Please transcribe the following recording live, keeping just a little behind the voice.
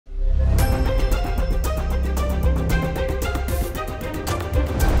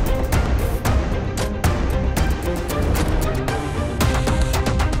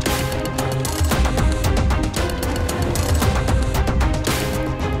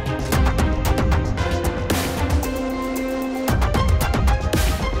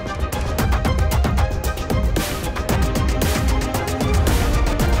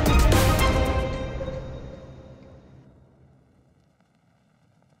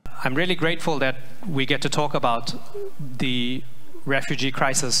I'm really grateful that we get to talk about the refugee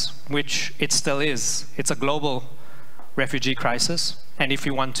crisis, which it still is. It's a global refugee crisis. And if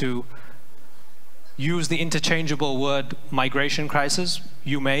you want to use the interchangeable word migration crisis,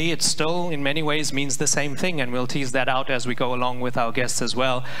 you may. It still, in many ways, means the same thing, and we'll tease that out as we go along with our guests as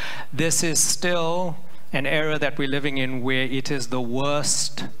well. This is still an era that we're living in where it is the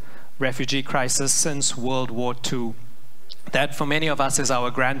worst refugee crisis since World War II. That, for many of us, is our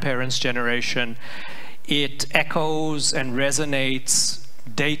grandparents' generation. It echoes and resonates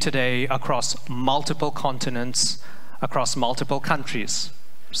day to day across multiple continents, across multiple countries.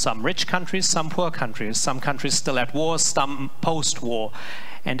 Some rich countries, some poor countries, some countries still at war, some post-war.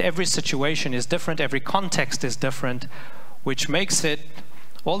 And every situation is different, every context is different, which makes it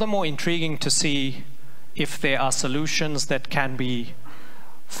all the more intriguing to see if there are solutions that can be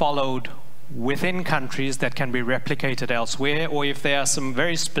followed within countries that can be replicated elsewhere, or if there are some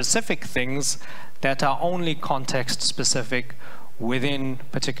very specific things that are only context-specific within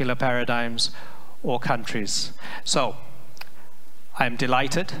particular paradigms or countries. So, I'm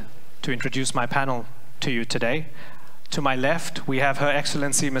delighted to introduce my panel to you today. To my left, we have Her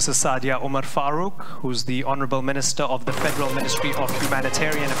Excellency Mrs. Sadiya Umar Farouq, who's the Honourable Minister of the Federal Ministry of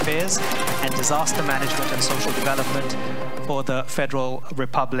Humanitarian Affairs and Disaster Management and Social Development for the Federal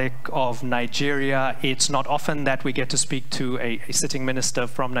Republic of Nigeria. It's not often that we get to speak to a sitting minister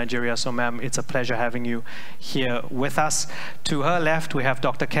from Nigeria, so ma'am, it's a pleasure having you here with us. To her left, we have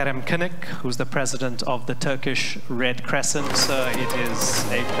Dr. Kerem Kınık, who's the President of the Turkish Red Crescent. Sir, it is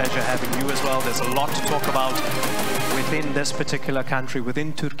a pleasure having you as well. There's a lot to talk about within this particular country,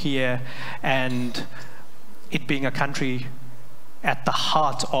 within Türkiye, and it being a country at the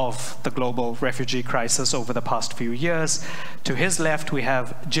heart of the global refugee crisis over the past few years. To his left, we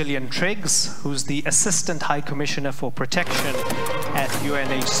have Gillian Triggs, who's the Assistant High Commissioner for Protection at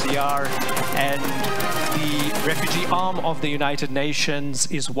UNHCR, and the refugee arm of the United Nations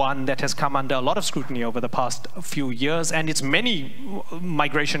is one that has come under a lot of scrutiny over the past few years, and its many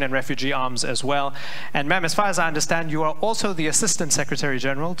migration and refugee arms as well. And ma'am, as far as I understand, you are also the Assistant Secretary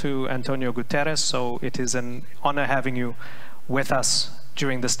General to Antonio Guterres, so it is an honor having you with us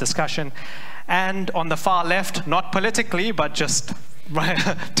during this discussion. And on the far left, not politically, but just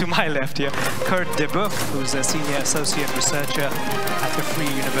to my left here, Kurt de Boeuf, who's a Senior Associate Researcher at the Free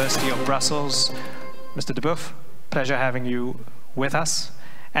University of Brussels. Mr. de Boeuf, pleasure having you with us.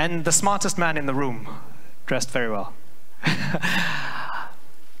 And the smartest man in the room, dressed very well.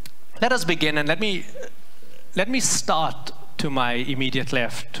 Let us begin, and let me start to my immediate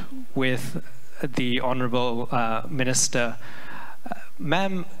left with the Honourable Minister.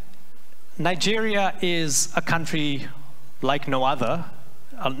 Ma'am, Nigeria is a country like no other.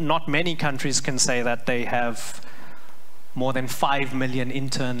 Not many countries can say that they have more than 5 million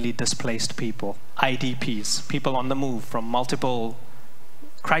internally displaced people, IDPs, people on the move from multiple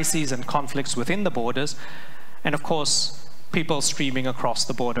crises and conflicts within the borders, and of course, people streaming across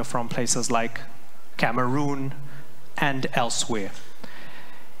the border from places like Cameroon and elsewhere.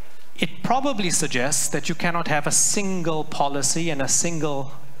 It probably suggests that you cannot have a single policy and a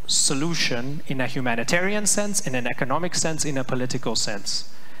single solution in a humanitarian sense, in an economic sense, in a political sense.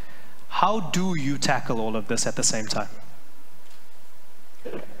 How do you tackle all of this at the same time?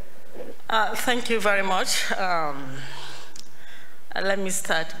 Thank you very much. Let me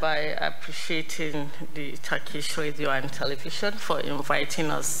start by appreciating the Turkish radio and television for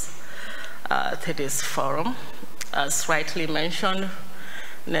inviting us to this forum. As rightly mentioned,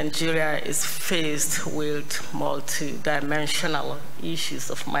 Nigeria is faced with multi-dimensional issues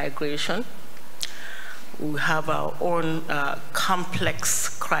of migration. We have our own complex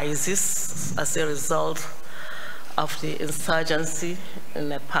crisis as a result of the insurgency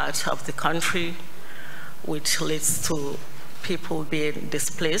in a part of the country, which leads to people being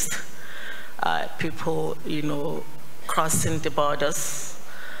displaced, people, crossing the borders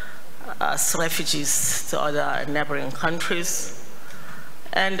as refugees to other neighboring countries.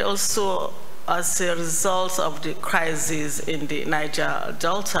 And also, as a result of the crisis in the Niger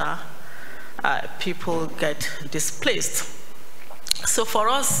Delta, people get displaced. So for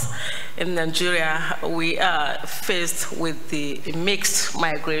us in Nigeria, we are faced with the mixed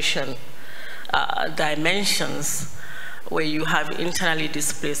migration dimensions, where you have internally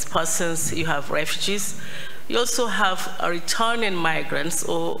displaced persons, you have refugees, you also have returning migrants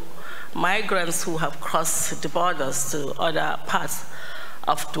or migrants who have crossed the borders to other parts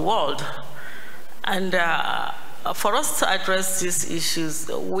of the world. And for us to address these issues,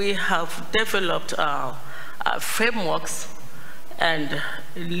 we have developed frameworks and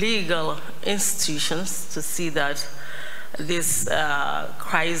legal institutions to see that this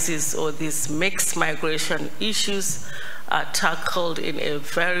crisis or these mixed migration issues are tackled in a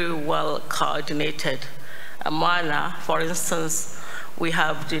very well coordinated manner. For instance, we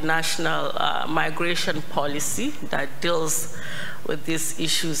have the national migration policy that deals with these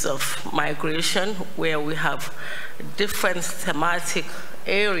issues of migration, where we have different thematic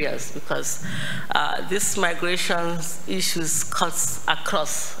areas, because these migration issues cuts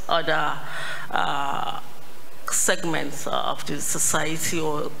across other segments of the society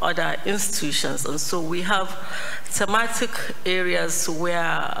or other institutions. And so we have thematic areas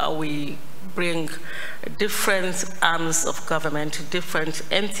where we bring different arms of government, different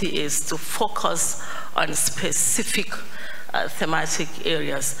NTAs to focus on specific thematic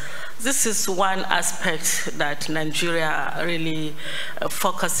areas. This is one aspect that Nigeria really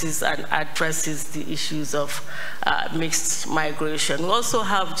focuses and addresses the issues of mixed migration. We also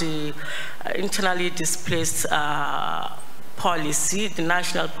have the internally displaced policy, the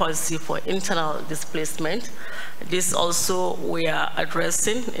national policy for internal displacement. This also we are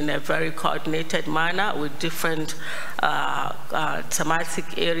addressing in a very coordinated manner with different thematic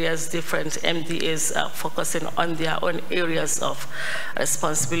areas, different MDAs focusing on their own areas of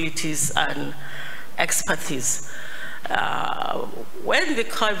responsibilities and expertise. When the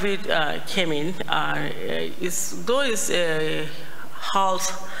COVID came in, though it's a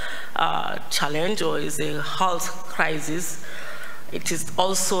health challenge or is a health crisis, it is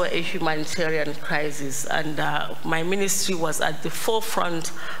also a humanitarian crisis, and my ministry was at the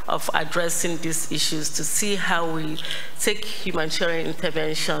forefront of addressing these issues to see how we take humanitarian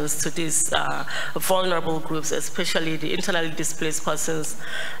interventions to these vulnerable groups, especially the internally displaced persons,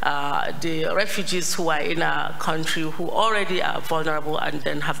 the refugees who are in our country who already are vulnerable and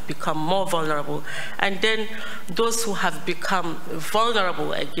then have become more vulnerable, and then those who have become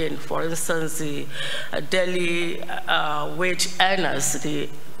vulnerable again, for instance, the daily wage earners, the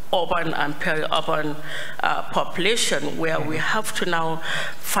urban and peri-urban population, where we have to now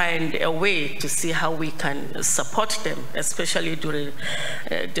find a way to see how we can support them, especially during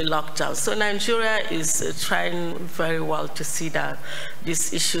the lockdown. So Nigeria is trying very well to see that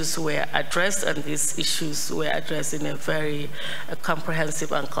these issues were addressed, and these issues were addressed in a very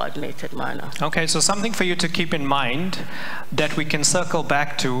comprehensive and coordinated manner. Okay, so something for you to keep in mind that we can circle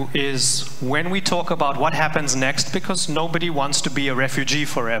back to is when we talk about what happens next, because nobody wants to be a refugee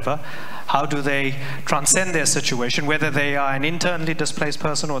forever. How do they transcend their situation, whether they are an internally displaced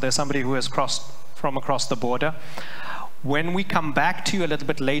person or they're somebody who has crossed from across the border? When we come back to you a little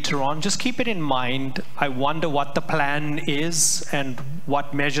bit later on, just keep it in mind. I wonder what the plan is and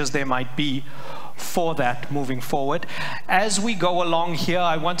what measures there might be for that moving forward. As we go along here,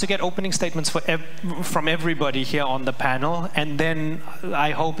 I want to get opening statements from everybody here on the panel, and then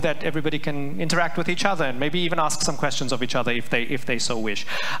I hope that everybody can interact with each other and maybe even ask some questions of each other if they so wish.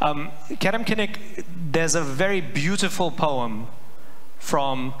 Kerem Kinik, there's a very beautiful poem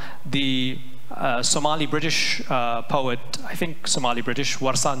from the Somali-British poet, I think Somali-British,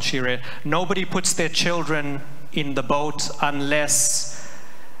 Warsan Shire. Nobody puts their children in the boat unless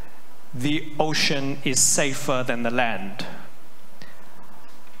the ocean is safer than the land.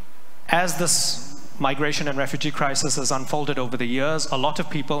 As this migration and refugee crisis has unfolded over the years, a lot of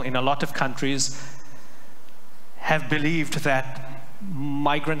people in a lot of countries have believed that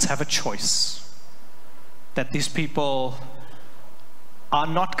migrants have a choice, that these people are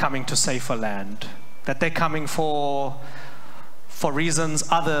not coming to safer land, that they're coming for reasons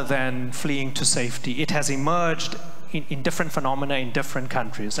other than fleeing to safety. It has emerged in different phenomena in different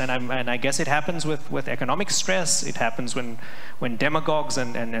countries, and I guess it happens with economic stress. It happens when demagogues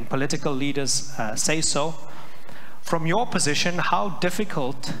and political leaders say so. From your position, how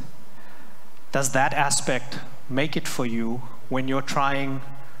difficult does that aspect make it for you when you're trying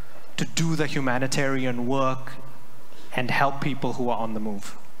to do the humanitarian work and help people who are on the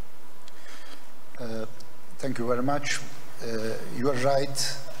move? Thank you very much. You are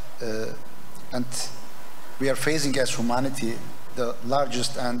right, and we are facing as humanity the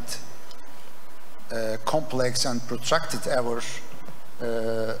largest and complex and protracted ever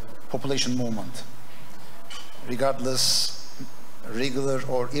population movement. Regardless, regular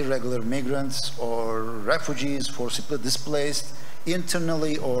or irregular migrants or refugees, forcibly displaced,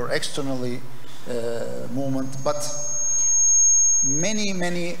 internally or externally movement, but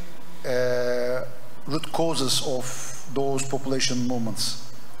many root causes of those population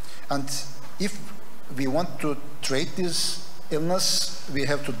movements. And if we want to treat this illness, we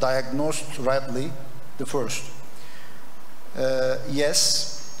have to diagnose rightly the first.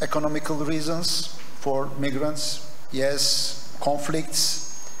 Yes, economical reasons, for migrants, yes,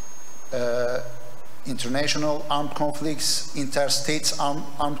 conflicts, international armed conflicts, interstate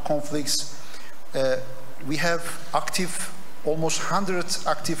armed conflicts. We have active, almost 100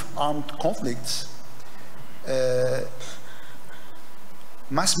 active armed conflicts.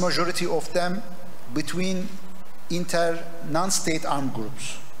 Mass majority of them between non-state armed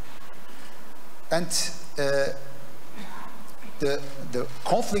groups. And the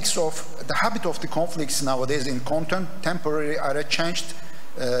conflicts of, the habit of the conflicts nowadays in contemporary era changed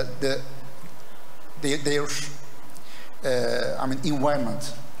their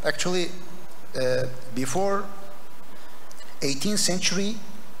environment. Actually, before 18th century,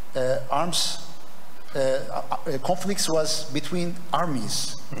 conflicts was between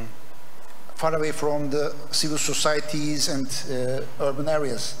armies, far away from the civil societies and urban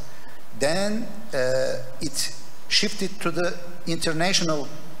areas. Then it shifted to the international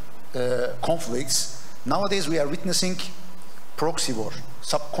conflicts. Nowadays we are witnessing proxy war,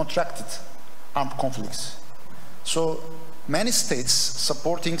 subcontracted armed conflicts. So many states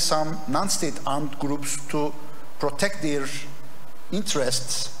supporting some non-state armed groups to protect their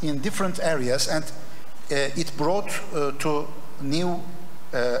interests in different areas, and it brought to new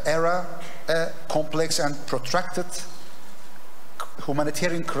era a complex and protracted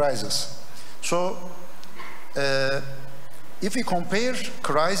humanitarian crisis. So if we compare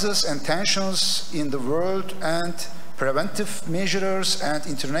crises and tensions in the world and preventive measures and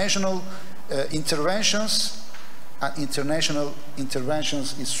international interventions, international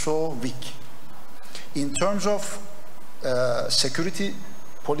interventions is so weak. In terms of security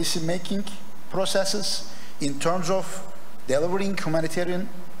policy making processes, in terms of delivering humanitarian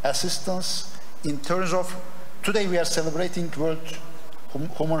assistance, in terms of, today we are celebrating World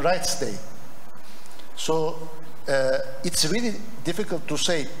Human Rights Day. So it's really difficult to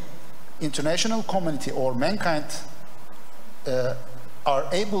say international community or mankind are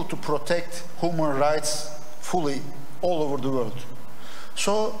able to protect human rights fully all over the world.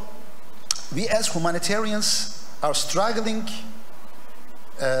 So we as humanitarians are struggling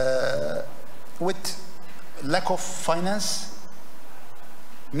with lack of finance,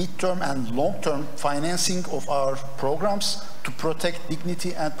 mid-term and long-term financing of our programs to protect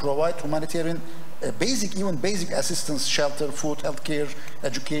dignity and provide humanitarian basic, even basic assistance, shelter, food, healthcare,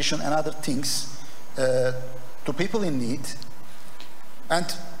 education, and other things to people in need. And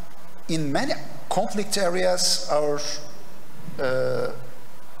in many conflict areas, our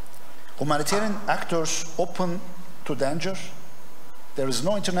humanitarian actors open to danger. There is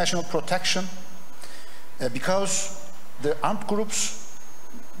no international protection because the armed groups,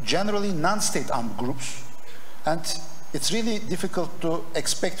 generally non-state armed groups, and it's really difficult to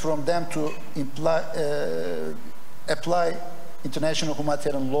expect from them to apply international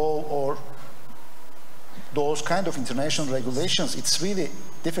humanitarian law or those kind of international regulations. It's really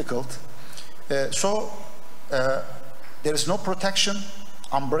difficult. So there is no protection,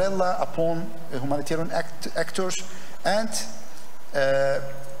 umbrella upon humanitarian actors, and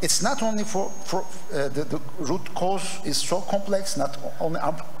it's not only for the root cause is so complex, not only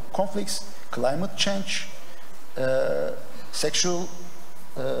armed conflicts, climate change, sexual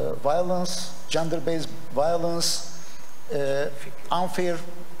violence, gender-based violence, unfair,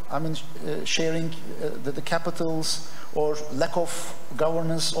 sharing the capitals, or lack of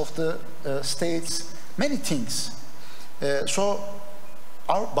governance of the states, many things.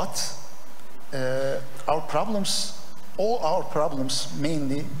 Our problems, all our problems,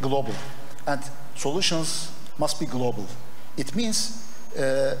 mainly global, and solutions must be global. It means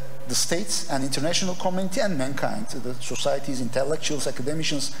the states and international community and mankind, the societies, intellectuals,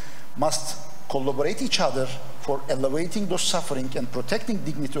 academicians, must collaborate each other for elevating those suffering and protecting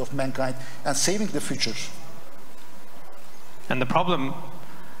dignity of mankind and saving the future. And the problem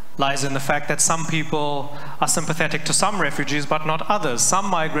lies in the fact that some people are sympathetic to some refugees but not others. Some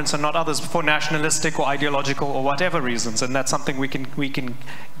migrants are not others for nationalistic or ideological or whatever reasons, and that's something we can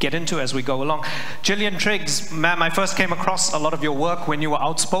get into as we go along. Gillian Triggs, ma'am, I first came across a lot of your work when you were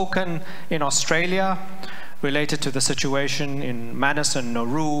outspoken in Australia related to the situation in Manus and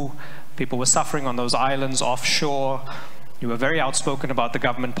Nauru. People were suffering on those islands offshore. You were very outspoken about the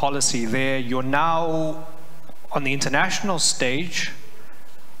government policy there. You're now on the international stage,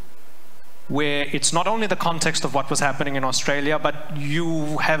 where it's not only the context of what was happening in Australia, but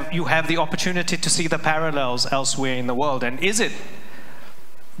you have the opportunity to see the parallels elsewhere in the world. And is it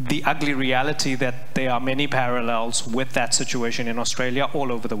the ugly reality that there are many parallels with that situation in Australia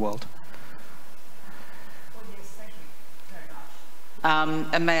all over the world? Well, yes, thank you very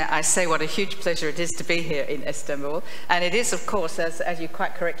much. And may I say what a huge pleasure it is to be here in Istanbul. And it is, of course, as you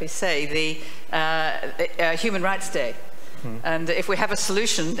quite correctly say, the Human Rights Day. And if we have a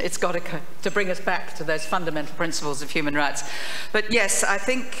solution, it's got to bring us back to those fundamental principles of human rights. But yes, I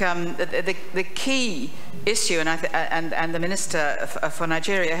think the key issue, and the Minister for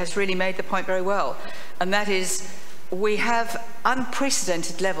Nigeria has really made the point very well, and that is we have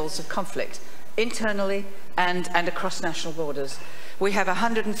unprecedented levels of conflict internally and across national borders. We have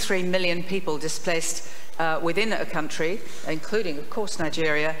 103 million people displaced within a country, including, of course,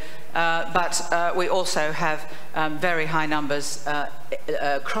 Nigeria, but we also have very high numbers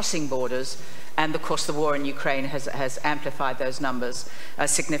crossing borders, and of course the war in Ukraine has amplified those numbers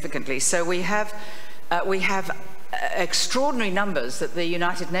significantly. So we have extraordinary numbers that the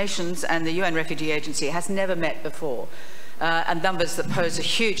United Nations and the UN Refugee Agency has never met before, and numbers that pose a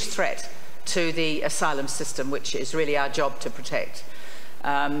huge threat to the asylum system, which is really our job to protect.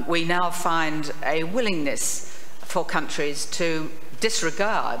 We now find a willingness for countries to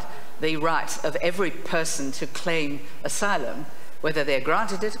disregard the right of every person to claim asylum. Whether they're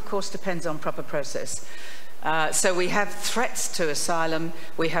granted it, of course, depends on proper process. So we have threats to asylum,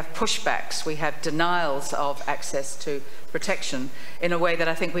 we have pushbacks, we have denials of access to protection in a way that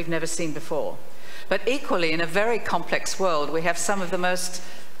I think we've never seen before. But equally, in a very complex world, we have some of the most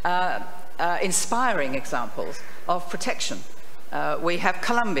inspiring examples of protection. We have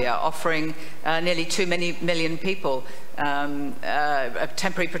Colombia offering nearly 2 million people a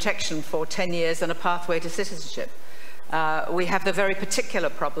temporary protection for 10 years and a pathway to citizenship. We have the very particular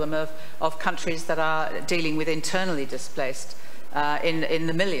problem of countries that are dealing with internally displaced in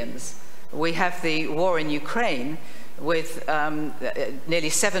the millions. We have the war in Ukraine with nearly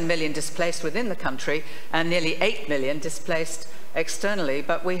 7 million displaced within the country and nearly 8 million displaced externally.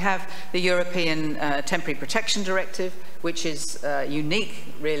 But we have the European Temporary Protection Directive, which is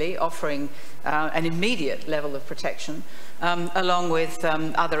unique, really, offering an immediate level of protection, along with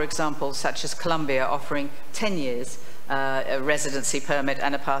other examples such as Colombia offering 10 years a residency permit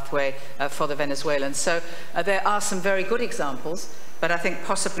and a pathway for the Venezuelans. So there are some very good examples, but I think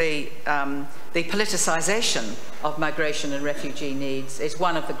possibly the politicization of migration and refugee needs is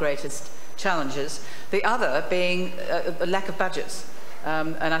one of the greatest challenges. The other being a lack of budgets,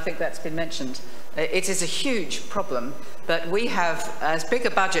 and I think that's been mentioned. It is a huge problem, but we have as big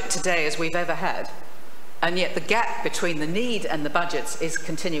a budget today as we've ever had, and yet the gap between the need and the budgets is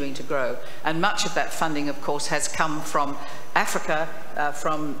continuing to grow. And much of that funding, of course, has come from Africa,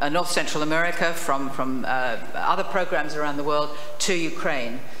 from North Central America, from other programs around the world to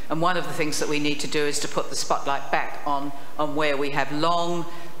Ukraine. And one of the things that we need to do is to put the spotlight back on where we have long,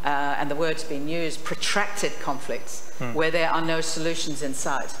 and the word's been used, protracted conflicts, where there are no solutions in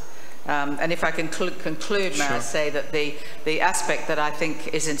sight. And if I can conclude, may I say that the aspect that I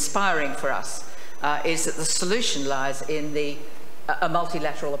think is inspiring for us is that the solution lies in a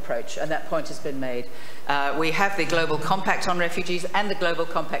multilateral approach, and that point has been made. We have the Global Compact on Refugees and the Global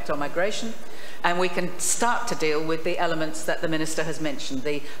Compact on Migration, and we can start to deal with the elements that the Minister has mentioned,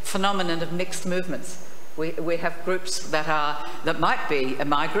 the phenomenon of mixed movements. We have groups that might be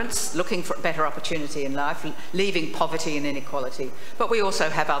migrants looking for a better opportunity in life, leaving poverty and inequality, but we also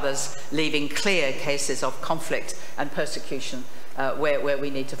have others leaving clear cases of conflict and persecution where we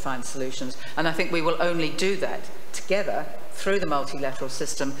need to find solutions. And I think we will only do that together through the multilateral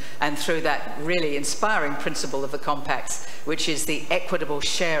system and through that really inspiring principle of the compacts, which is the equitable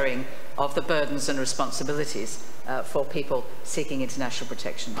sharing of the burdens and responsibilities for people seeking international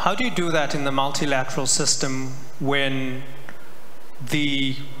protection. How do you do that in the multilateral system when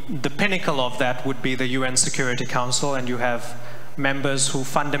the pinnacle of that would be the UN Security Council, and you have members who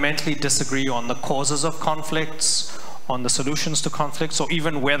fundamentally disagree on the causes of conflicts, on the solutions to conflicts, or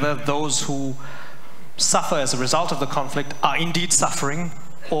even whether those who suffer as a result of the conflict are indeed suffering,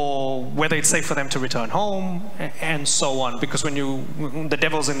 or whether it's safe for them to return home, and so on. Because the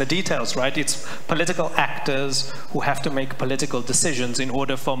devil's in the details, right? It's political actors who have to make political decisions in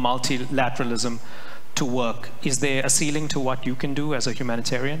order for multilateralism to work. Is there a ceiling to what you can do as a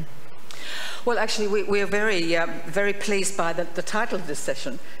humanitarian? Well, actually, we are very pleased by the title of this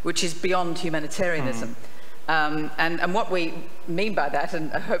session, which is Beyond Humanitarianism. And what we mean by that,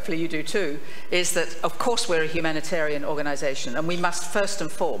 and hopefully you do too, is that of course we're a humanitarian organisation and we must first and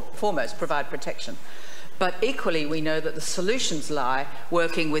foremost provide protection. But equally we know that the solutions lie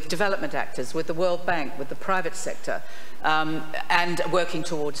working with development actors, with the World Bank, with the private sector, and working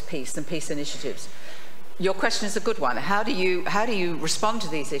towards peace and peace initiatives. Your question is a good one. How do you respond to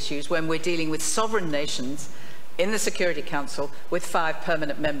these issues when we're dealing with sovereign nations in the Security Council with 5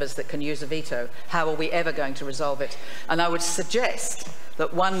 permanent members that can use a veto? How are we ever going to resolve it? And I would suggest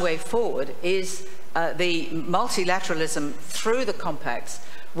that one way forward is the multilateralism through the compacts,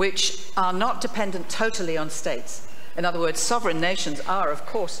 which are not dependent totally on states. In other words, sovereign nations are, of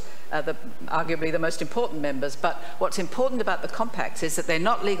course, arguably the most important members, but what's important about the compacts is that they're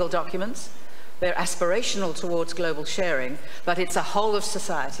not legal documents, they're aspirational towards global sharing, but it's a whole of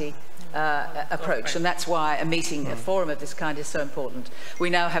society approach, and that's why a meeting, a forum of this kind is so important. We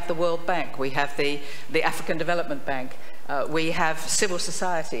now have the World Bank, we have the African Development Bank, we have civil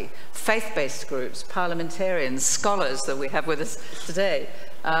society, faith-based groups, parliamentarians, scholars that we have with us today.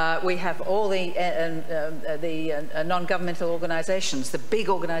 We have all the non-governmental organisations, the big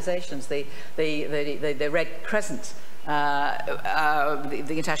organisations, the Red Crescent,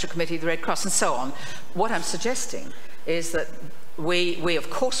 the International Committee of the Red Cross, and so on. What I'm suggesting is that we of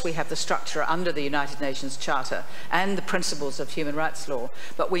course we have the structure under the United Nations Charter and the principles of human rights law,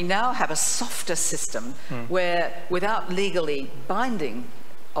 but we now have a softer system where, without legally binding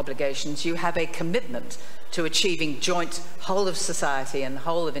obligations, you have a commitment to achieving joint whole of society and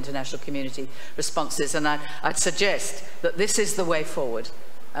whole of international community responses. And I'd suggest that this is the way forward,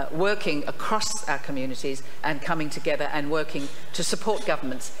 working across our communities and coming together and working to support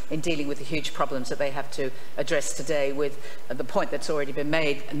governments in dealing with the huge problems that they have to address today, with the point that's already been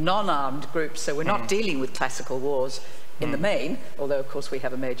made, non-armed groups. So we're not dealing with classical wars in the main, although of course we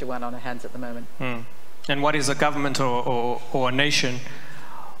have a major one on our hands at the moment. And what is a government or a nation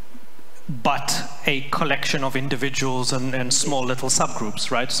but a collection of individuals and small little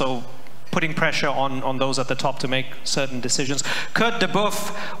subgroups, right? So putting pressure on those at the top to make certain decisions. Kurt de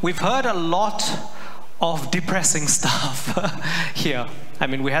Boeuf, we've heard a lot of depressing stuff here. I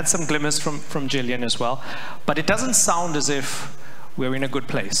mean, we had some glimmers from Gillian as well, but it doesn't sound as if we're in a good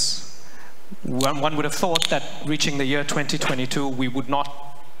place. One would have thought that reaching the year 2022, we would not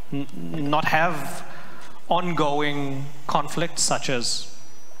have ongoing conflicts such as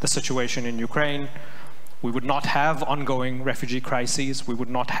the situation in Ukraine. We would not have ongoing refugee crises. We would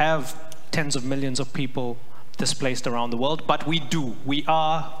not have tens of millions of people displaced around the world, but we do. We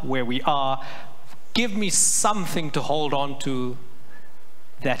are where we are. Give me something to hold on to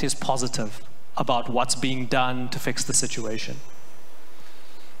that is positive about what's being done to fix the situation.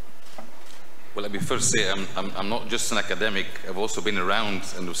 Well, let me first say I'm not just an academic. I've also been around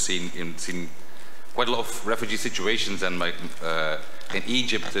and have seen quite a lot of refugee situations, and in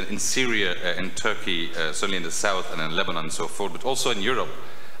Egypt, in Syria, in Turkey, certainly in the south, and in Lebanon and so forth, but also in Europe.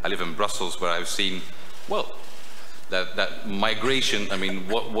 I live in Brussels, where I've seen, well, that migration, I mean,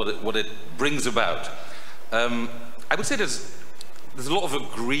 what it brings about. I would say there's a lot of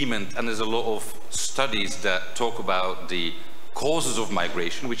agreement, and there's a lot of studies that talk about the causes of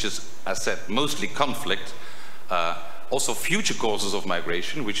migration, which is, as I said, mostly conflict. Also future causes of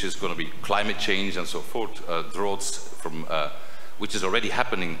migration, which is going to be climate change and so forth, droughts, which is already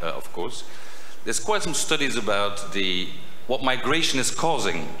happening, of course. There's quite some studies about what migration is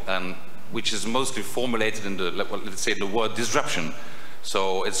causing, and which is mostly formulated in let's say the word disruption.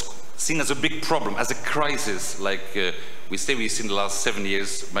 So it's seen as a big problem, as a crisis, like we've seen the last 7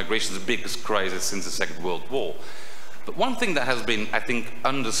 years, migration is the biggest crisis since the Second World War. But one thing that has been, I think,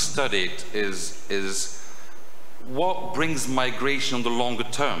 understudied is what brings migration on the longer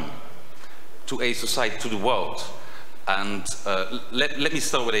term to a society, to the world. And let me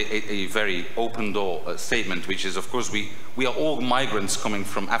start with a very open door statement, which is, of course, we are all migrants coming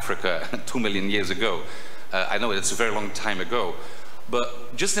from Africa 2 million years ago. I know it's a very long time ago,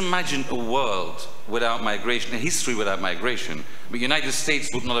 but just imagine a world without migration, a history without migration. The United States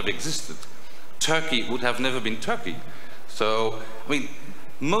would not have existed. Turkey would have never been Turkey. So, I mean,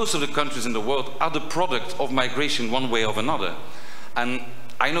 most of the countries in the world are the product of migration one way or another. And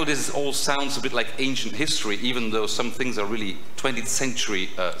I know this all sounds a bit like ancient history, even though some things are really 20th century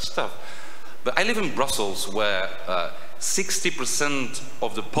stuff. But I live in Brussels, where 60%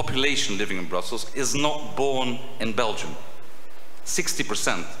 of the population living in Brussels is not born in Belgium.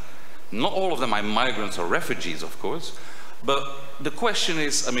 60%. Not all of them are migrants or refugees, of course. But the question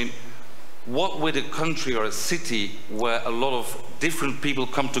is, I mean, what with a country or a city where a lot of different people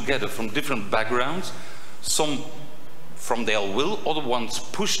come together from different backgrounds, some from their will, other ones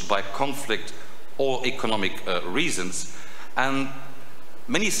pushed by conflict or economic reasons, and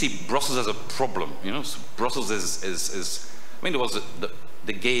many see Brussels as a problem. You know, so Brussels is I mean, there was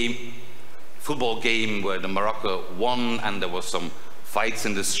the football game where the Morocco won, and there was some fights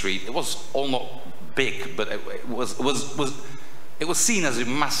in the street. It was all not big, but it was seen as a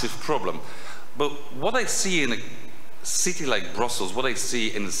massive problem. But what I see in a city like Brussels, what I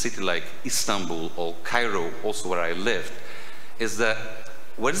see in a city like Istanbul or Cairo, also where I lived, is that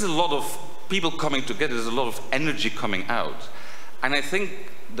where there's a lot of people coming together, there's a lot of energy coming out. And I think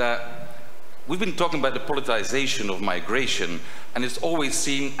that we've been talking about the politicization of migration, and it's always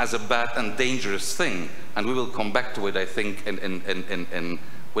seen as a bad and dangerous thing. And we will come back to it, I think,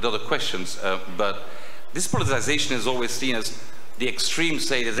 with other questions. But this politicization is always seen as the extremes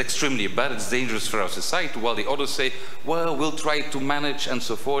say it's extremely bad, it's dangerous for our society, while the others say, well, we'll try to manage and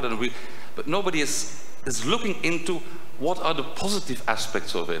so forth. But nobody is looking into what are the positive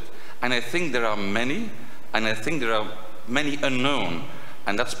aspects of it. And I think there are many, and I think there are many unknown.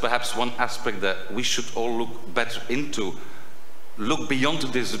 And that's perhaps one aspect that we should all look better into, look beyond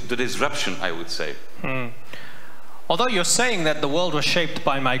the disruption, I would say. Although you're saying that the world was shaped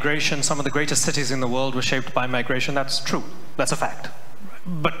by migration, some of the greatest cities in the world were shaped by migration, that's true, that's a fact.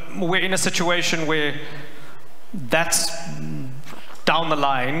 But we're in a situation where that's down the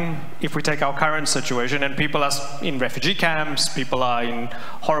line, if we take our current situation, and people are in refugee camps, people are in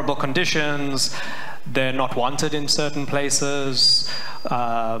horrible conditions, they're not wanted in certain places,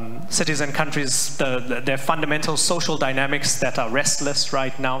 cities and countries, their fundamental social dynamics that are restless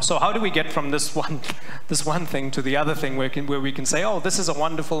right now. So how do we get from this one thing to the other thing where we can say, oh, this is a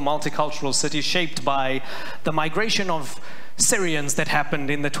wonderful multicultural city shaped by the migration of Syrians that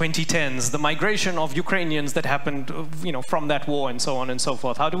happened in the 2010s, the migration of Ukrainians that happened, from that war, and so on and so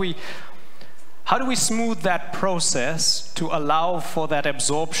forth. How do we smooth that process to allow for that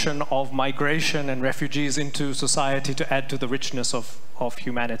absorption of migration and refugees into society to add to the richness of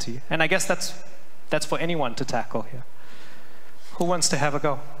humanity? And I guess that's for anyone to tackle here. Who wants to have a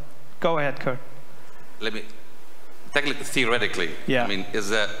go? Go ahead, Kurt. Let me tackle it theoretically. Yeah. I mean,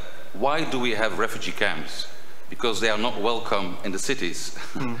 why do we have refugee camps? Because they are not welcome in the cities.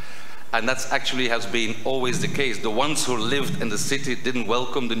 And that's actually has been always the case. The ones who lived in the city didn't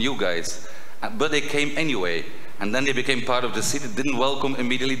welcome the new guys. But they came anyway, and then they became part of the city, didn't welcome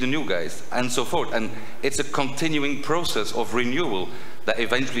immediately the new guys, and so forth. And it's a continuing process of renewal that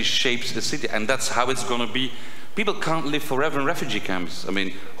eventually shapes the city, and that's how it's going to be. People can't live forever in refugee camps. I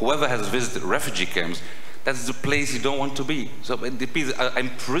mean, whoever has visited refugee camps, that's the place you don't want to be. So the people are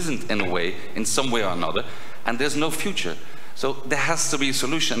imprisoned in a way, in some way or another, and there's no future. So there has to be a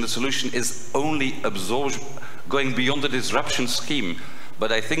solution, and the solution is only absorption, going beyond the disruption scheme.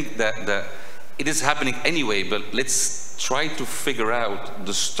 But I think that it is happening anyway, but let's try to figure out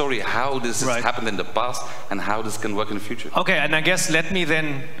the story, how this has happened in the past and how this can work in the future. Okay, and I guess let me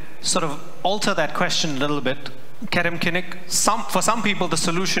then sort of alter that question a little bit. Kerem Kinnick, for some people the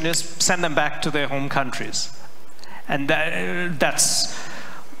solution is send them back to their home countries. And that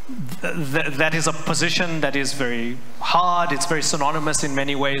is a position that is very hard, it's very synonymous in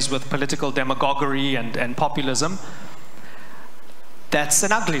many ways with political demagoguery and populism. That's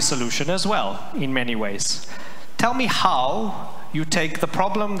an ugly solution as well, in many ways. Tell me how you take the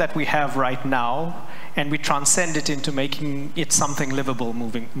problem that we have right now and we transcend it into making it something livable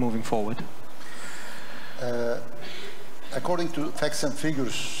moving forward. According to facts and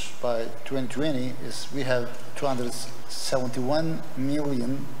figures by 2020, we have 271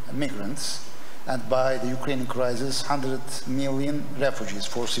 million migrants, and by the Ukrainian crisis, 100 million refugees,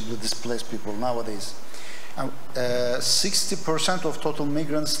 forcibly displaced people nowadays. 60% of total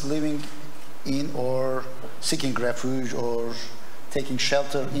migrants living in or seeking refuge or taking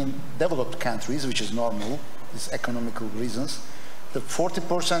shelter in developed countries, which is normal, it's economical reasons. The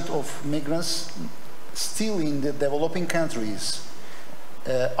 40% of migrants still in the developing countries.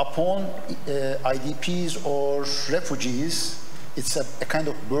 Upon IDPs or refugees, it's a kind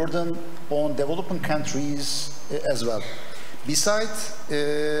of burden on developing countries as well. Besides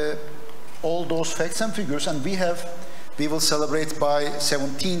all those facts and figures, and we will celebrate by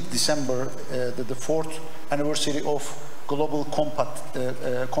 17th December the 4th anniversary of Global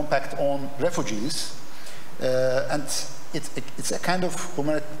Compact on Refugees, and it's a kind of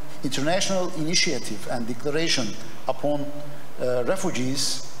international initiative and declaration upon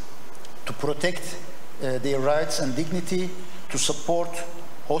refugees to protect their rights and dignity, to support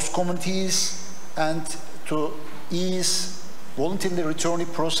host communities, and to ease voluntarily returning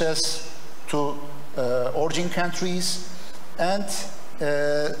process to origin countries, and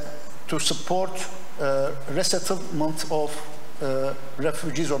to support resettlement of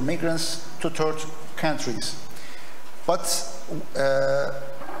refugees or migrants to third countries. But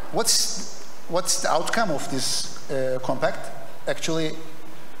what's the outcome of this compact? Actually,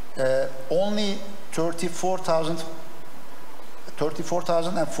 only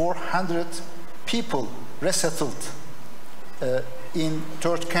 34,400 people resettled in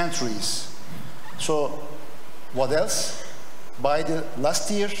third countries. So what else? By the last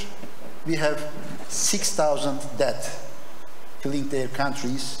year, we have 6,000 dead fleeing their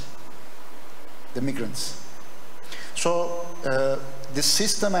countries, the migrants. So this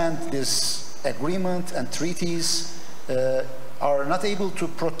system and this agreements and treaties are not able to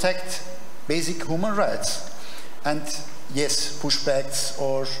protect basic human rights. And yes, pushbacks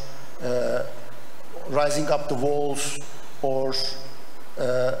or rising up the walls or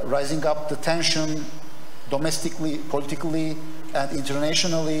rising up the tension domestically, politically, and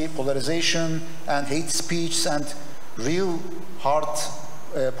internationally, polarization and hate speech and real hard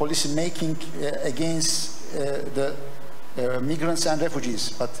policy making against the migrants and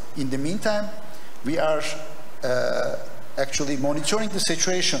refugees. But in the meantime, we are actually monitoring the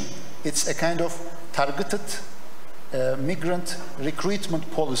situation. It's a kind of targeted migrant recruitment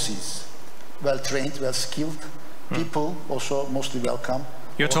policies. Well-trained, well-skilled people, also mostly welcome.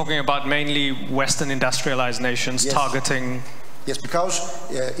 You're talking about mainly Western industrialized nations targeting because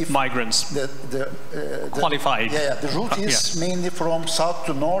if migrants, the qualified. The route is mainly from south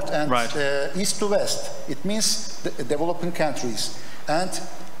to north and east to west. It means the developing countries. And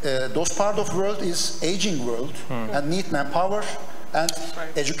those part of the world is aging world and need manpower and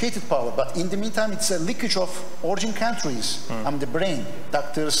educated power. But in the meantime, it's a leakage of origin countries. The brain,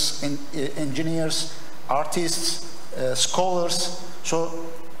 doctors, engineers, artists, scholars. So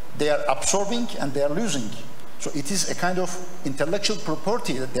they are absorbing and they are losing. So it is a kind of intellectual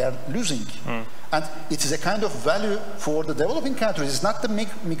property that they are losing. And it is a kind of value for the developing countries. It's not the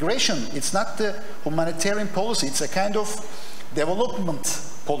migration, it's not the humanitarian policy, it's a kind of development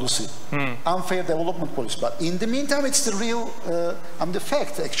policy, unfair development policy. But in the meantime, it's the real, the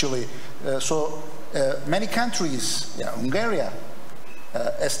fact actually. So many countries, Hungary,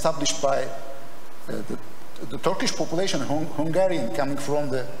 established by the Turkish population, Hungarian coming from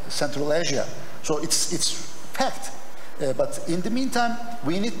the Central Asia. So it's fact. But in the meantime,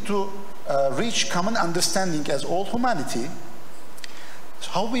 we need to reach common understanding as all humanity,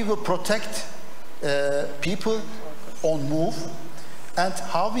 how we will protect people on move, and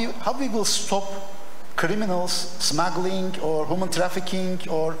how we will stop criminals smuggling or human trafficking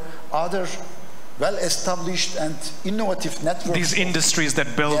or other well-established and innovative networks. These industries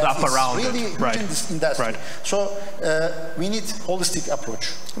that build up around really it. Huge industry. So we need holistic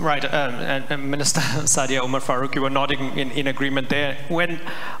approach. Right, and Minister Sadiya, Umar, Farouq, you were nodding in agreement there. When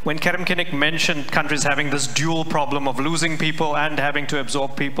Kerem Kinik mentioned countries having this dual problem of losing people and having to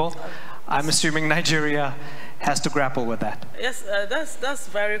absorb people, I'm assuming Nigeria has to grapple with that. Yes, that's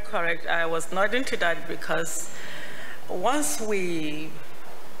very correct. I was nodding to that because once we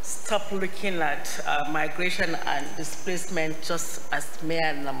stop looking at migration and displacement just as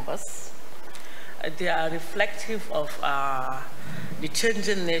mere numbers, they are reflective of the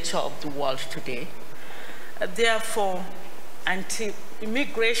changing nature of the world today. Therefore,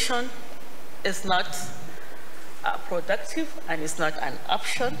 anti-immigration is not productive and is not an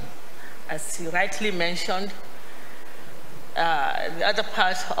option. As you rightly mentioned, the other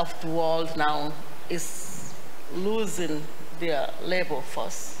part of the world now is losing their labor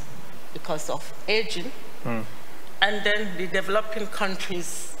force because of aging. And then the developing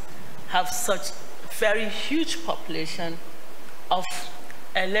countries have such very huge population of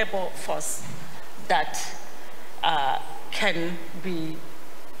a labor force that can be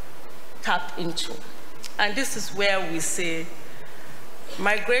tapped into. And this is where we say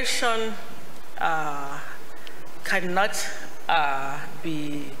migration cannot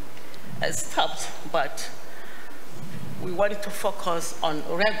be stopped, but we want to focus on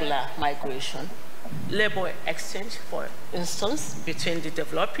regular migration, labor exchange, for instance, between the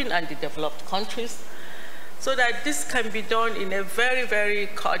developing and the developed countries, so that this can be done in a very, very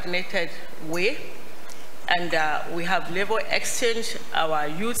coordinated way. And we have labor exchange. Our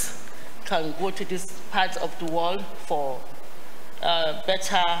youth can go to this part of the world for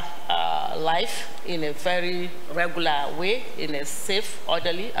better life in a very regular way, in a safe,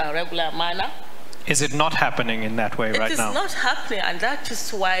 orderly, and regular manner. Is it not happening in that way right now? It is not happening, and that is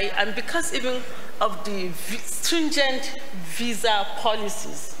why, and because even of the stringent visa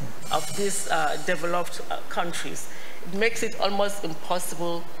policies of these developed countries, it makes it almost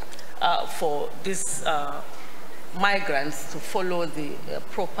impossible for these migrants to follow the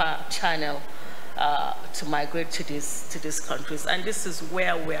proper channel to migrate to these countries. And this is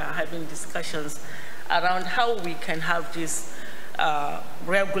where we are having discussions around how we can have this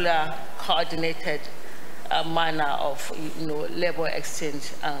regular, coordinated manner of labor exchange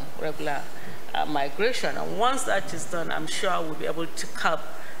and regular migration. And once that is done, I'm sure we'll be able to curb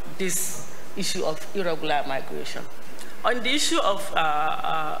this issue of irregular migration. On the issue of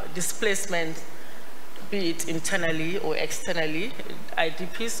displacement, be it internally or externally,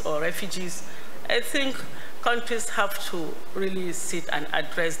 IDPs or refugees, I think countries have to really sit and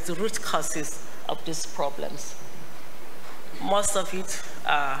address the root causes of these problems. Most of it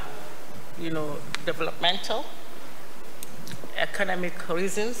developmental, economic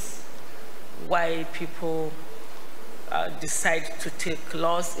reasons why people decide to take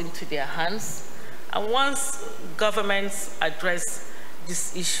laws into their hands. And once governments address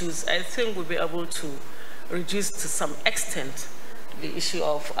these issues, I think we'll be able to reduce to some extent the issue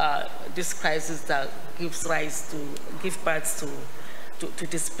of this crisis that gives birth to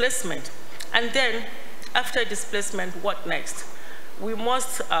displacement. And then, after displacement, what next? We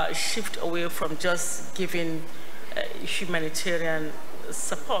must shift away from just giving humanitarian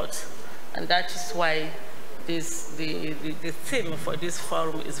support. And that is why the theme for this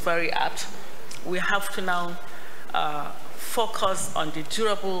forum is very apt. We have to now focus on the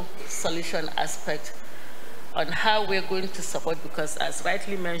durable solution aspect, on how we're going to support, because as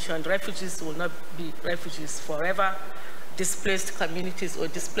rightly mentioned, refugees will not be refugees forever. Displaced communities or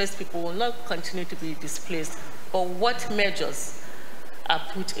displaced people will not continue to be displaced. But what measures are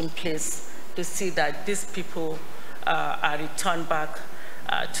put in place to see that these people are returned back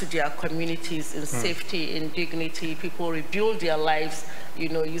to their communities in safety, in dignity, people rebuild their lives,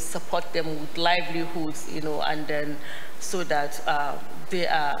 you support them with livelihoods, and then so that they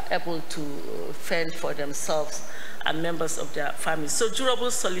are able to fend for themselves and members of their families. So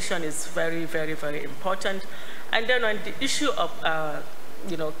durable solution is very, very, very important. And then on the issue of,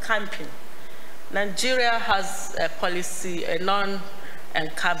 camping, Nigeria has a policy, a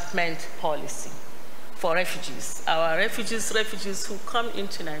non-encampment policy for refugees. Our refugees who come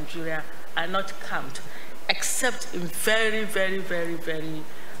into Nigeria are not camped, except in very, very, very, very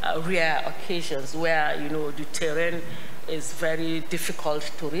rare occasions where, the terrain is very difficult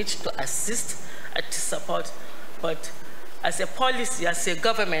to reach, to assist, to support. But as a policy, as a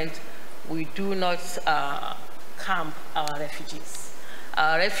government, we do not camp our refugees.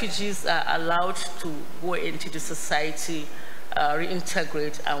 Our refugees are allowed to go into the society,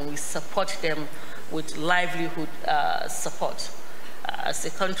 reintegrate, and we support them with livelihood support. As a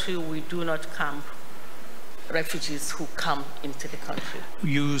country, we do not camp refugees who come into the country.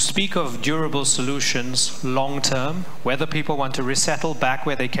 You speak of durable solutions long term, whether people want to resettle back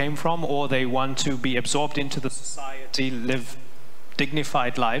where they came from or they want to be absorbed into the society, live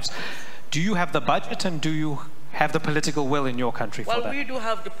dignified lives. Do you have the budget and do you have the political will in your country for that? Well, we do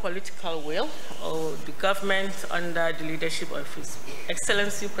have the political will. The government, under the leadership of His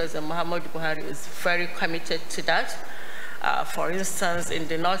Excellency President Muhammadu Buhari, is very committed to that. For instance, in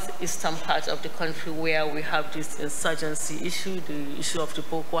the northeastern part of the country where we have this insurgency issue, the issue of the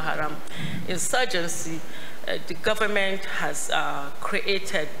Boko Haram insurgency, the government has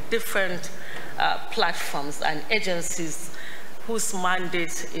created different platforms and agencies whose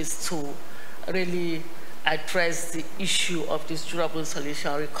mandate is to really address the issue of this durable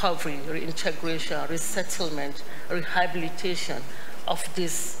solution, recovery, reintegration, resettlement, rehabilitation of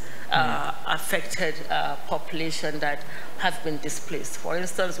this affected population that have been displaced. For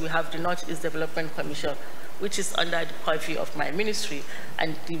instance, we have the Northeast Development Commission, which is under the purview of my ministry,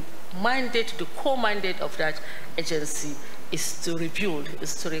 and the mandate, the core mandate of that agency is to rebuild,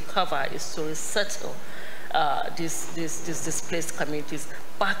 is to recover, is to resettle these displaced communities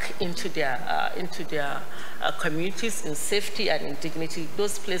back into their communities in safety and in dignity,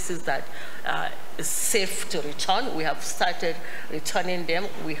 those places that is safe to return. We have started returning them.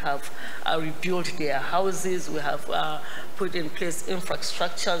 We have rebuilt their houses. We have put in place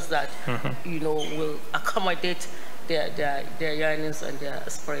infrastructures that will accommodate their yearnings and their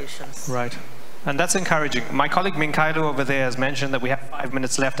aspirations. Right. And that's encouraging. My colleague Minkailu over there has mentioned that we have 5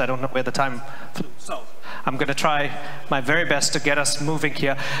 minutes left. I don't know where the time flew. So I'm going to try my very best to get us moving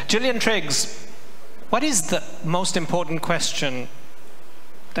here. Gillian Triggs, what is the most important question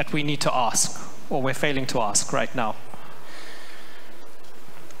that we need to ask, or we're failing to ask right now?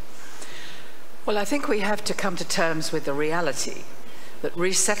 Well, I think we have to come to terms with the reality that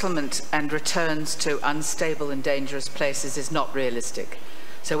resettlement and returns to unstable and dangerous places is not realistic.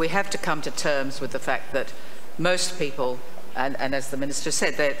 So we have to come to terms with the fact that most people, and as the Minister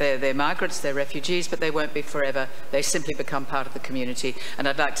said, they're migrants, they're refugees, but they won't be forever. They simply become part of the community. And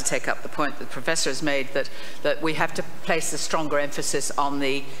I'd like to take up the point that the Professor has made, that we have to place a stronger emphasis on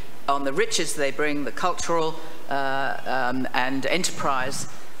the riches they bring, the cultural and enterprise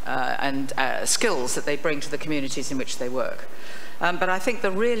and skills that they bring to the communities in which they work. But I think the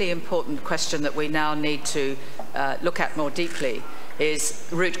really important question that we now need to look at more deeply is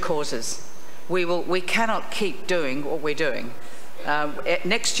root causes. We cannot keep doing what we're doing.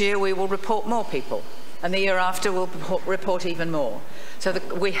 Next year we will report more people, and the year after we'll report even more. So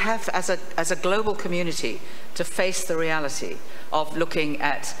we have, as a global community, to face the reality of looking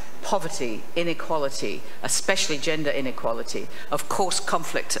at poverty, inequality, especially gender inequality, of course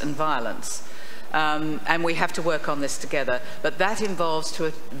conflict and violence. And we have to work on this together. But that involves, to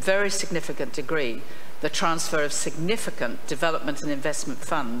a very significant degree, the transfer of significant development and investment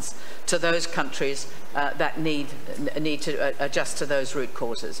funds to those countries that need to adjust to those root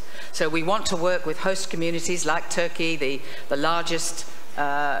causes. So we want to work with host communities like Turkey, the largest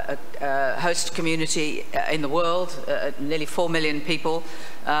host community in the world, nearly 4 million people.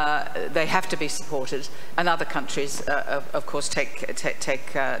 They have to be supported, and other countries, of course,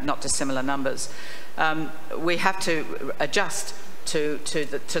 take not dissimilar numbers. We have to adjust to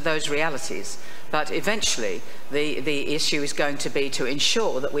those realities. But eventually, the issue is going to be to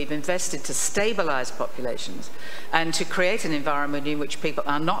ensure that we've invested to stabilize populations and to create an environment in which people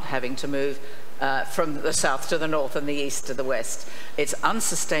are not having to move from the south to the north and the east to the west. It's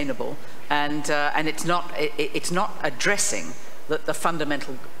unsustainable, and it's not addressing the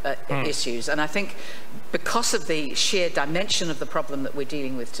fundamental issues. And I think because of the sheer dimension of the problem that we're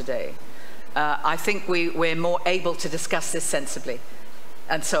dealing with today, I think we're more able to discuss this sensibly.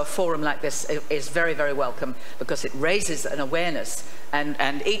 And so a forum like this is very, very welcome, because it raises an awareness,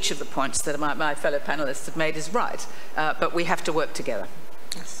 and each of the points that my fellow panelists have made is right, but we have to work together.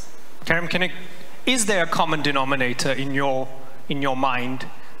 Yes. Karim, is there a common denominator in your mind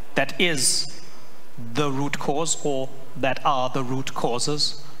that is the root cause, or that are the root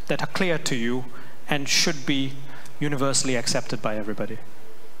causes that are clear to you and should be universally accepted by everybody?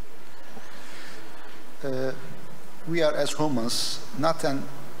 We are, as humans, not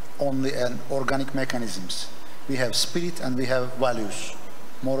only an organic mechanisms. We have spirit and we have values,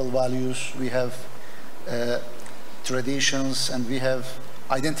 moral values, we have traditions, and we have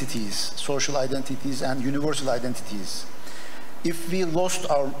identities, social identities and universal identities. If we lost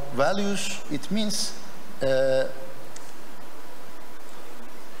our values, it means we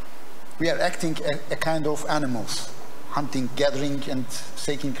are acting a kind of animals, hunting, gathering and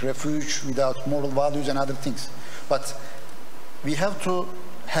taking refuge without moral values and other things. But we have to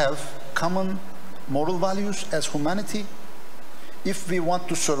have common moral values as humanity if we want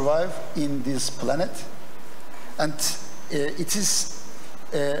to survive in this planet. And it is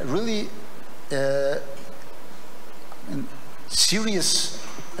really serious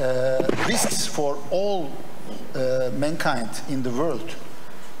risks for all mankind in the world.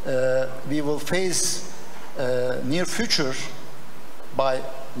 We will face near future by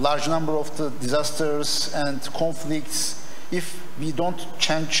large number of the disasters and conflicts if we don't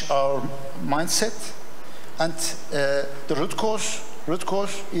change our mindset. And the root cause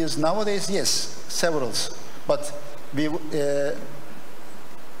is nowadays, yes, several, but we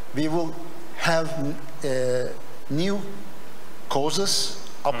will have new causes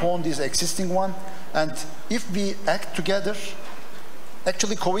upon this existing one. And if we act together,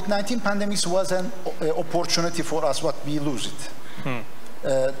 actually COVID-19 pandemic was an opportunity for us, but we lose it.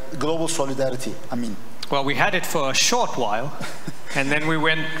 Global solidarity, I mean. Well, we had it for a short while, and then we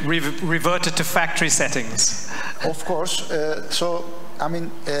reverted to factory settings. Of course. So, I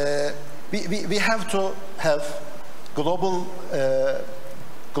mean, we have to have global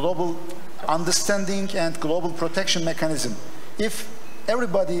understanding and global protection mechanism. If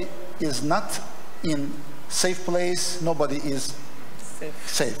everybody is not in safe place, nobody is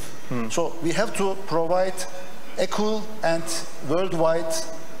safe. So we have to provide equal and worldwide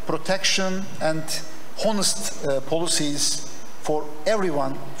protection and honest policies for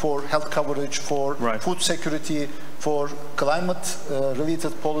everyone, for health coverage, for food security, for climate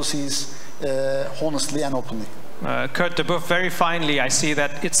related policies, honestly and openly. Kurt de Boeuf, very finally, I see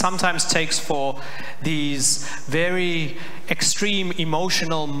that it sometimes takes for these very extreme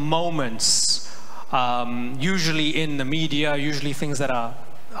emotional moments, usually in the media, usually things that are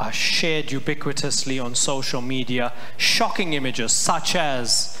shared ubiquitously on social media, shocking images such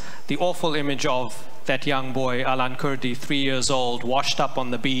as the awful image of that young boy, Alan Kurdi, 3 years old, washed up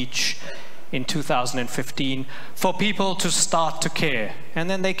on the beach in 2015, for people to start to care. And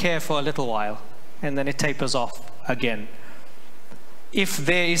then they care for a little while, and then it tapers off again. If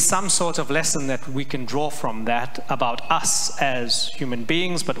there is some sort of lesson that we can draw from that about us as human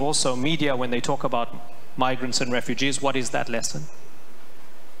beings, but also media when they talk about migrants and refugees, what is that lesson?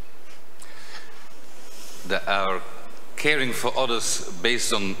 That our caring for others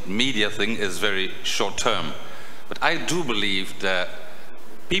based on media thing is very short term. But I do believe that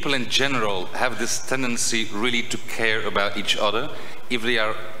people in general have this tendency really to care about each other if they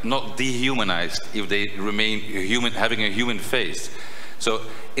are not dehumanized, if they remain human, having a human face. So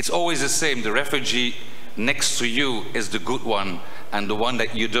it's always the same. The refugee next to you is the good one, and the one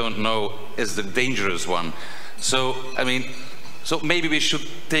that you don't know is the dangerous one. So, I mean, So maybe we should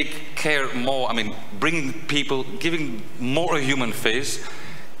take care more, I mean, bringing people, giving more a human face,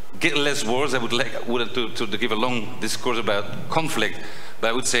 get less wars. I would like to give a long discourse about conflict, but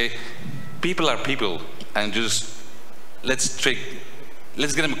I would say people are people, and just let's get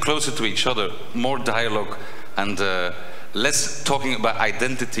them closer to each other, more dialogue, and less talking about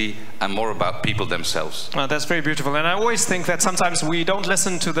identity and more about people themselves. That's very beautiful. And I always think that sometimes we don't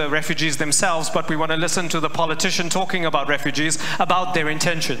listen to the refugees themselves, but we want to listen to the politician talking about refugees, about their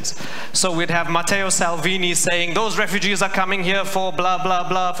intentions. So we'd have Matteo Salvini saying, those refugees are coming here for blah, blah,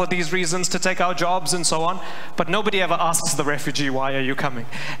 blah, for these reasons, to take our jobs and so on. But nobody ever asks the refugee, why are you coming?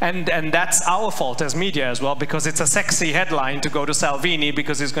 And that's our fault as media as well, because it's a sexy headline to go to Salvini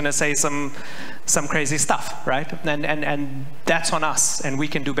because he's going to say some crazy stuff, right? And that's on us, and we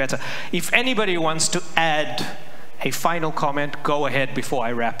can do better. If anybody wants to add a final comment, go ahead before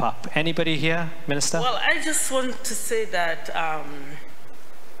I wrap up. Anybody here, Minister? Well, I just want to say that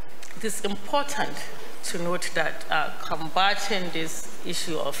it is important to note that combating this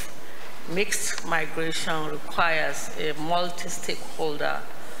issue of mixed migration requires a multi-stakeholder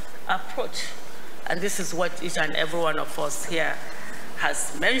approach. And this is what each and every one of us here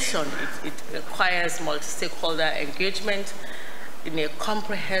has mentioned. It requires multi-stakeholder engagement in a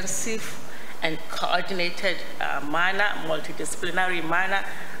comprehensive and coordinated manner, multidisciplinary manner,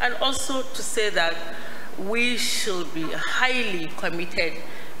 and also to say that we should be highly committed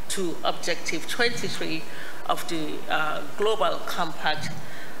to Objective 23 of the Global Compact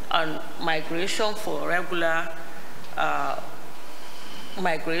on migration, for regular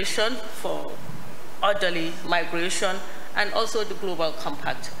migration, for orderly migration, and also the Global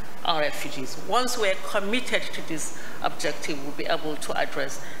Compact on refugees. Once we're committed to this objective, we'll be able to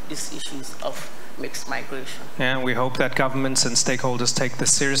address these issues of mixed migration. And we hope that governments and stakeholders take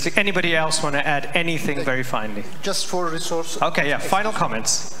this seriously. Anybody else want to add anything very finally? Just for resource. Okay, yeah, final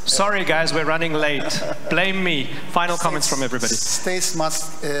comments. Sorry guys, we're running late. Blame me. Final comments from everybody. States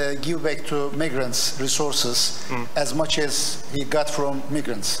must give back to migrants resources as much as we got from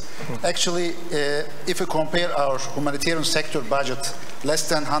migrants. Actually, if you compare our humanitarian sector budget, less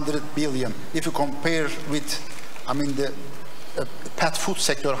than 100 billion. If you compare with, I mean, the pet food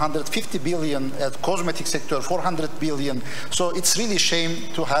sector, 150 billion, cosmetic sector, 400 billion. So it's really a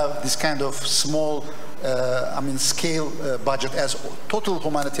shame to have this kind of small, I mean, scale budget as total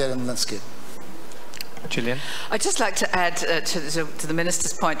humanitarian landscape. Gillian? I'd just like to add to the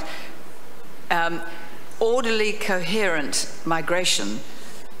Minister's point, orderly, coherent migration,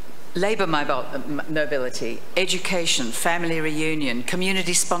 labour mobility, education, family reunion,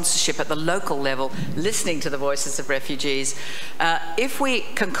 community sponsorship at the local level, listening to the voices of refugees. If we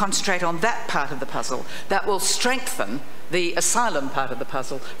can concentrate on that part of the puzzle, that will strengthen the asylum part of the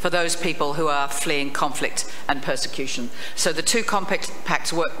puzzle for those people who are fleeing conflict and persecution. So the two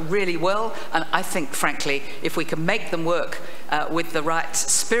compacts work really well, and I think, frankly, if we can make them work with the right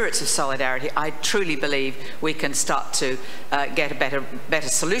spirits of solidarity, I truly believe we can start to get a better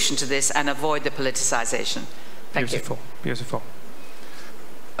solution to this and avoid the politicization. Thank you. Beautiful.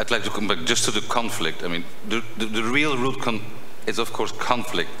 I'd like to come back just to the conflict. I mean, the real root is, of course,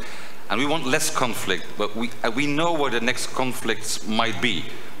 conflict. And we want less conflict, but we know where the next conflicts might be.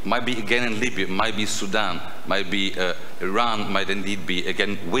 Might be again in Libya, might be Sudan, might be Iran, might indeed be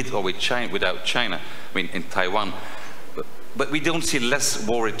again with or without China, I mean in Taiwan. But we don't see less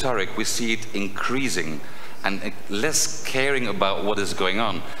war rhetoric, we see it increasing and less caring about what is going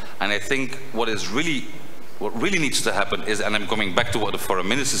on. And I think what really needs to happen is, and I'm coming back to what the Foreign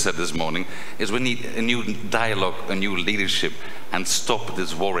Minister said this morning, is we need a new dialogue, a new leadership, and stop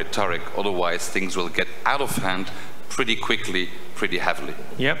this war rhetoric. Otherwise, things will get out of hand pretty quickly, pretty heavily.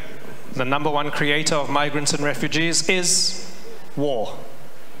 Yep. The #1 creator of migrants and refugees is war.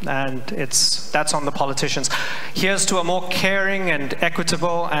 And that's on the politicians. Here's to a more caring and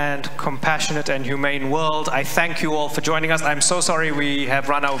equitable and compassionate and humane world. I thank you all for joining us. I'm so sorry we have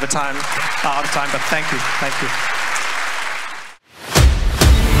run out of time, but thank you. Thank you.